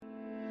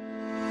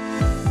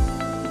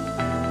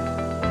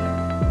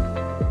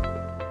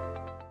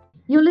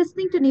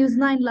News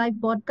 9 Live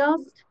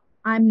podcast.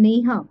 I'm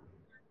Neha.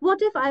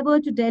 What if I were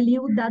to tell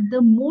you that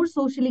the more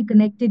socially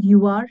connected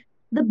you are,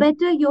 the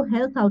better your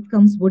health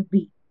outcomes would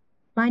be?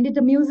 Find it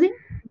amusing?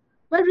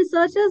 Well,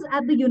 researchers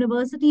at the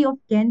University of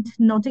Kent,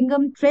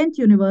 Nottingham Trent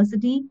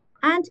University,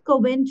 and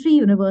Coventry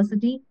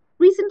University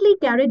recently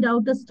carried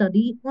out a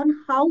study on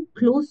how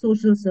close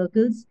social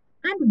circles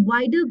and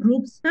wider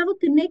groups have a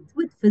connect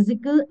with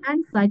physical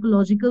and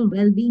psychological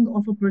well-being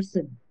of a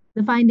person.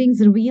 The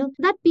findings reveal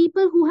that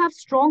people who have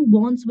strong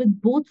bonds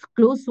with both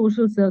close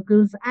social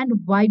circles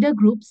and wider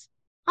groups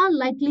are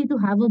likely to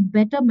have a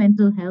better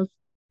mental health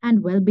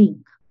and well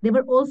being. They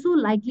were also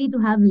likely to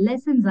have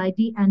less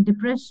anxiety and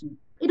depression.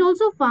 It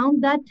also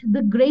found that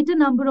the greater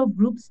number of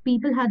groups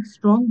people had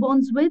strong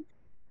bonds with,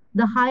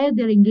 the higher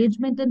their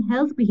engagement in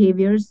health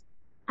behaviors,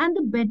 and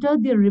the better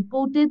their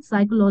reported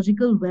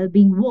psychological well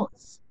being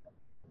was.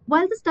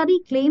 While the study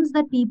claims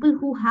that people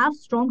who have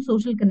strong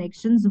social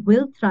connections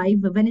will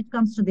thrive when it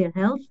comes to their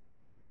health,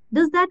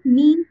 does that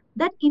mean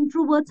that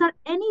introverts are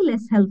any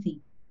less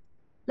healthy?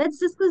 Let's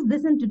discuss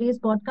this in today's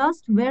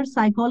podcast, where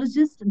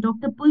psychologist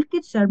Dr.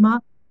 Pulkit Sharma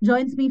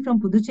joins me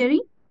from Puducherry.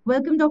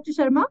 Welcome, Dr.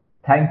 Sharma.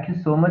 Thank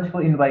you so much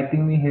for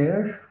inviting me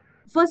here.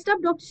 First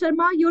up, Dr.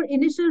 Sharma, your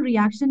initial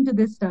reaction to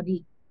this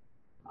study.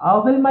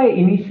 My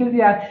initial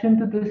reaction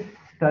to this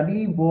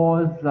study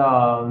was,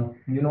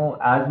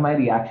 as my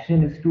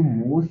reaction is to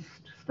most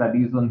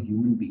studies on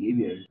human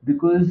behavior,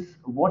 because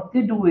what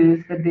they do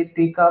is that they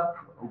take up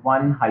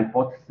one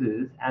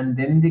hypothesis and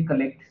then they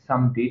collect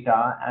some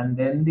data and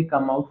then they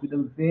come out with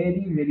a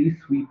very, very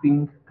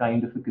sweeping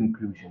kind of a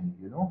conclusion,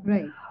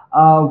 Right.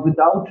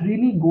 without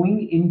really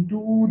going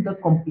into the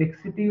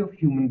complexity of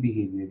human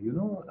behavior.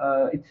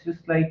 It's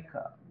just like,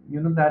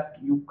 that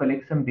you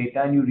collect some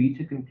data and you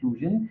reach a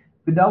conclusion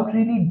without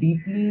really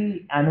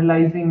deeply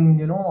analyzing,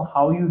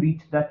 how you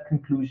reach that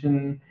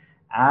conclusion,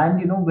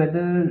 and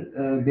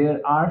whether there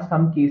are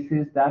some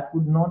cases that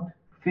would not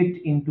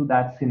fit into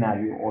that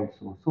scenario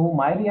also. So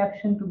my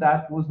reaction to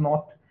that was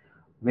not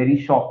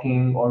very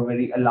shocking or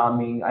very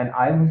alarming, and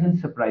I wasn't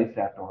surprised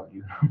at all.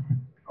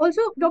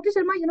 Also, Dr.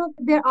 Sharma,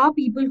 there are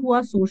people who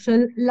are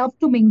social, love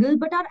to mingle,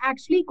 but are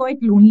actually quite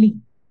lonely.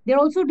 They're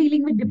also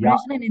dealing with Yeah,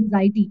 depression and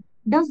anxiety.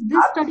 Does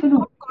this study absolutely.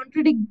 not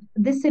contradict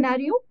this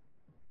scenario?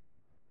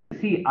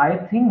 See, I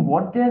think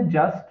what they've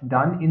just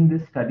done in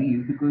this study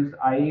is, because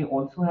I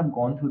also have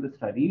gone through the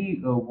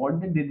study. What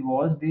they did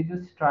was they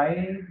just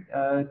tried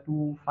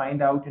to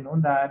find out,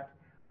 that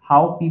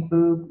how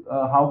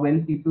well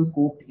people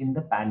coped in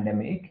the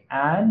pandemic,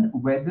 and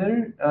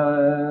whether,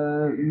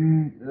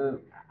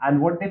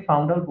 and what they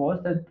found out was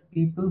that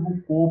people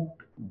who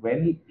coped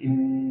well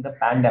in the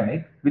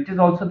pandemic, which is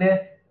also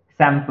their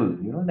sample,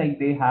 like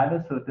they had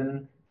a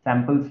certain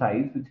sample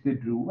size which they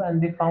drew,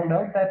 and they found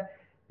out that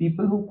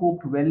people who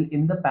coped well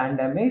in the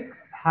pandemic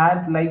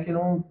had, like,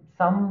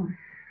 some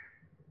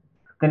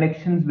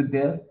connections with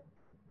their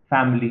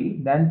family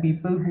than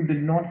people who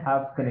did not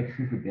have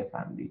connections with their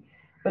family.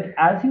 But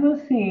as you were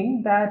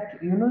saying that,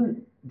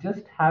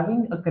 just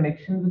having a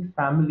connection with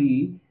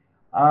family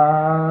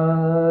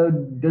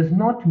does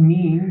not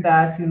mean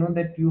that,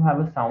 that you have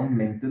a sound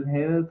mental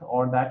health,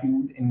 or that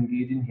you would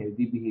engage in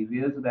healthy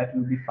behaviors, so that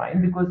you'll be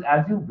fine. Because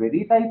as you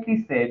very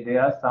rightly said,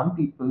 there are some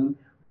people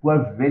who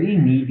are very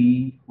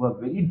needy, who are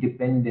very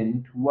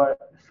dependent, who are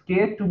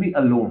scared to be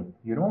alone,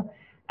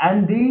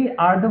 and they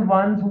are the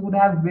ones who would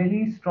have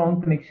very strong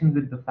connections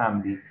with the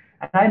family.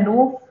 And I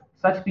know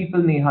such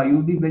people, Neha,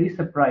 you'll be very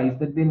surprised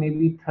that they may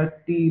be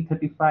 30,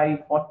 35,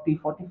 40,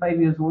 45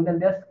 years old, and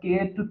they're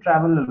scared to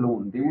travel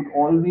alone. They would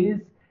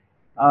always,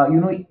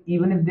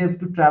 even if they have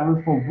to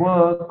travel for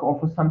work or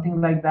for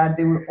something like that,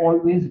 they would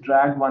always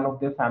drag one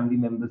of their family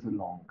members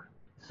along.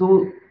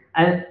 So,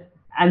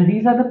 and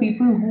these are the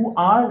people who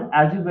are,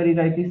 as you very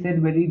rightly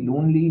said, very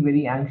lonely,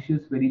 very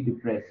anxious, very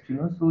depressed.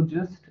 So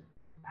just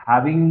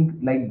having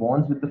like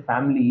bonds with the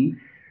family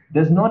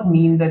does not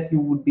mean that you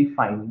would be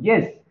fine.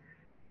 Yes,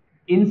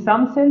 in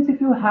some sense, if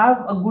you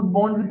have a good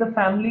bond with the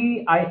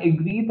family, I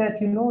agree that,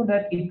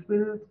 that it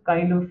will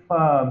kind of,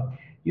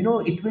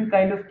 it will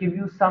kind of give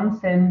you some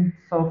sense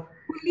of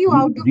Pull you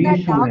out of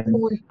that dark reassurance.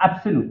 hole.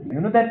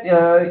 Absolutely, that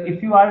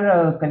if you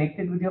are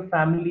connected with your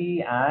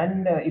family,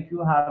 and if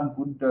you have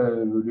good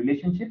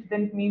relationships,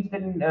 then it means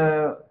that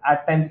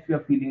at times, if you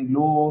are feeling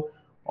low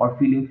or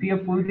feeling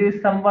fearful, there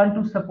is someone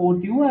to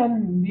support you,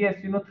 and yes,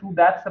 through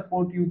that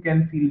support you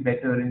can feel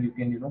better, and you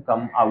can,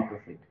 come out of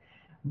it.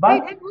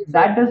 Right. And But also,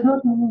 that does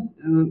not mean,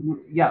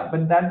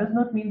 but that does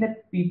not mean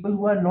that people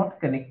who are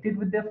not connected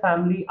with their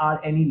family are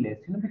any less,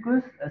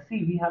 because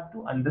see, we have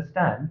to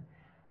understand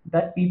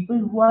that people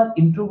who are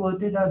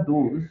introverted are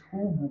those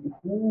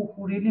who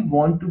really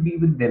want to be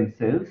with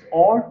themselves,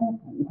 or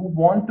who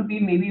want to be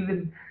maybe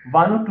with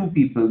one or two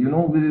people,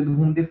 with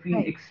whom they feel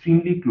right,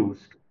 extremely close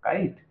to,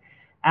 right?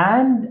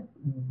 And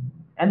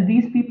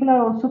these people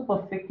are also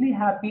perfectly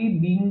happy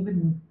being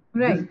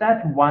with right. just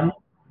that one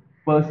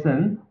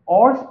person,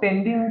 or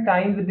spending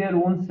time with their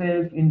own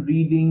self in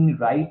reading,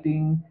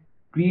 writing,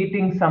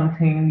 creating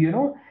something,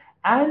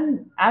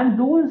 And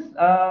those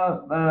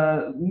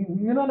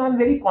and I'm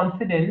very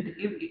confident,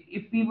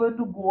 if we were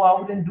to go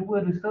out and do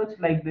a research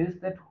like this,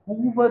 that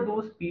who were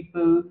those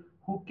people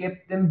who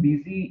kept them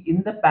busy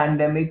in the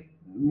pandemic,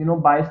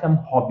 by some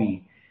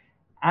hobby.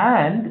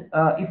 And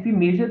if we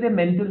measure their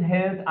mental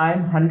health,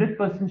 I'm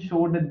 100%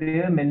 sure that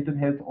their mental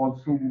health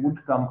also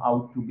would come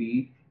out to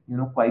be,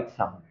 quite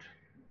sound.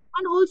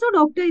 And also,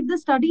 doctor, if the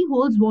study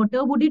holds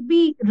water, would it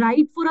be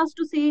right for us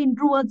to say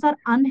introverts are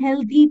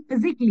unhealthy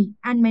physically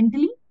and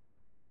mentally?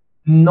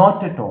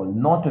 Not at all,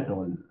 not at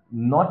all,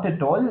 not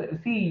at all.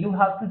 See, you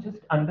have to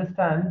just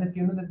understand that,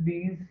 that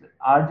these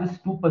are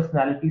just two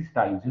personality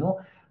styles.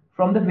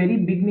 From the very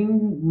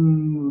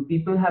beginning,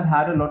 people have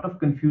had a lot of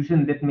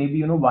confusion that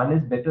maybe, one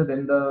is better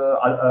than the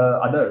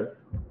other.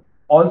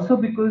 Also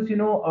because,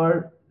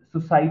 our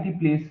society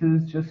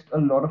places just a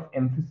lot of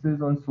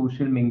emphasis on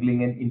social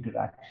mingling and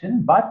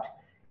interaction, but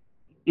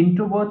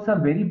introverts are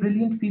very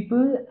brilliant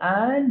people,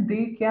 and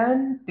they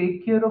can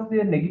take care of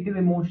their negative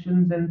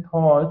emotions and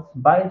thoughts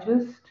by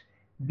just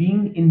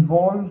being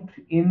involved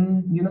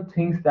in,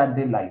 things that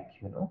they like.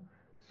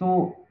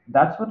 So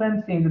that's what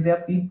I'm saying, that there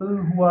are people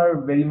who are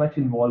very much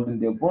involved in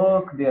their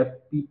work. There are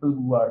people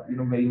who are,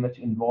 very much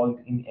involved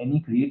in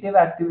any creative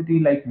activity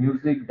like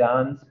music,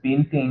 dance,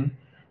 painting,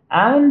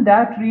 and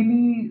that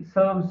really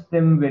serves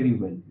them very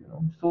well.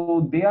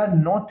 So they are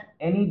not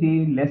any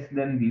day less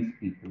than these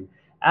people.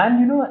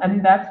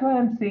 And that's why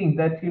I'm saying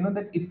that,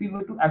 that if we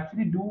were to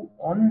actually do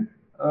on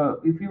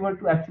if we were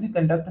to actually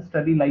conduct a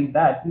study like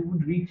that, we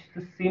would reach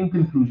the same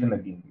conclusion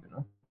again.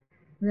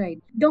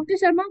 Right. Dr.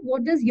 Sharma,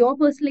 what does your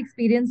personal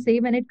experience say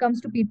when it comes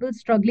to people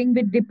struggling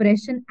with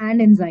depression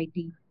and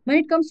anxiety? When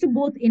it comes to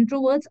both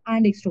introverts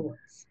and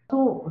extroverts?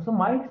 So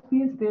my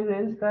experience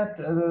there is that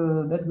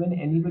when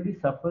anybody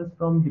suffers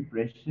from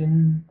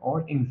depression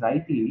or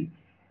anxiety,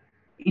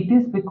 it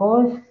is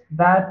because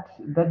that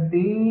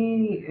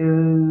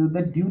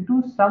due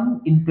to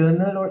some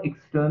internal or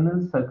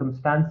external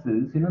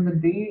circumstances,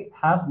 that they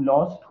have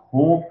lost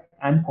hope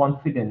and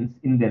confidence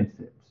in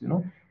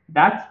themselves.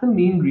 That's the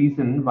main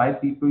reason why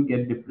people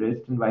get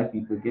depressed and why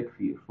people get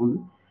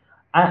fearful.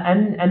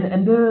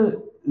 And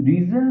the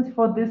reasons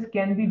for this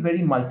can be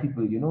very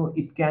multiple.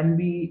 It can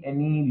be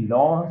any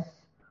loss,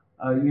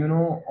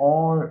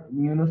 or,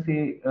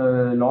 say,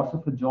 loss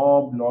of a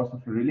job, loss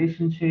of a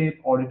relationship,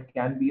 or it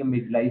can be a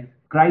midlife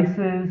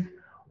crisis,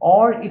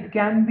 or it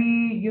can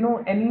be,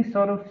 any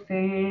sort of,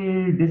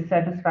 say,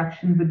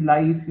 dissatisfaction with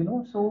life.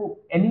 So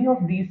any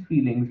of these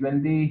feelings,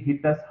 when they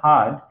hit us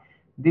hard,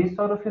 they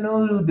sort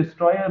of,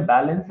 destroy our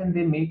balance, and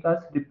they make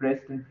us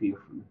depressed and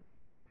fearful.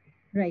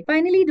 Right.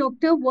 Finally,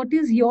 doctor, what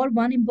is your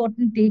one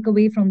important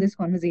takeaway from this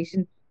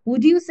conversation?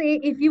 Would you say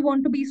if you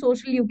want to be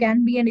social, you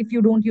can be, and if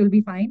you don't, you'll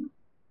be fine?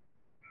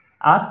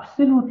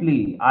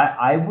 Absolutely.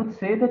 I would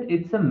say that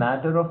it's a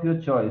matter of your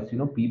choice.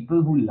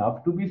 People who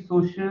love to be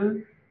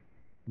social,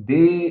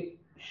 they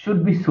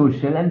should be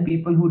social, and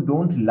people who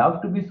don't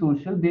love to be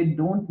social, they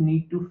don't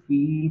need to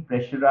feel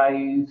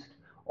pressurized,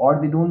 or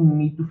they don't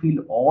need to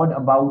feel odd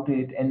about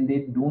it, and they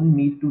don't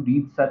need to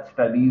read such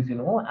studies,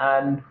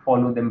 and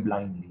follow them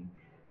blindly.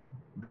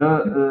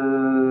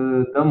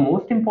 The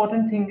most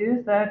important thing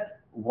is that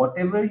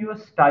whatever your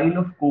style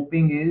of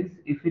coping is,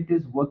 if it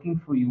is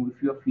working for you,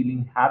 if you are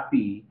feeling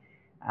happy,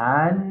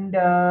 and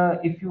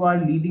if you are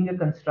leading a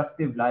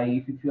constructive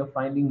life, if you are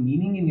finding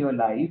meaning in your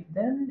life,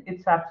 then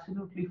it's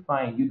absolutely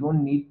fine. You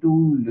don't need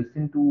to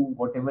listen to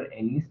whatever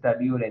any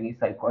study or any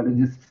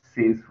psychologist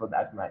says, for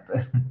that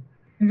matter.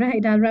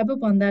 Right. I'll wrap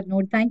up on that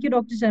note. Thank you,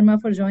 Dr.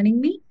 Sharma, for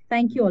joining me.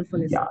 Thank you all for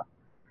listening. Yeah,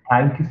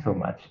 thank you so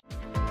much.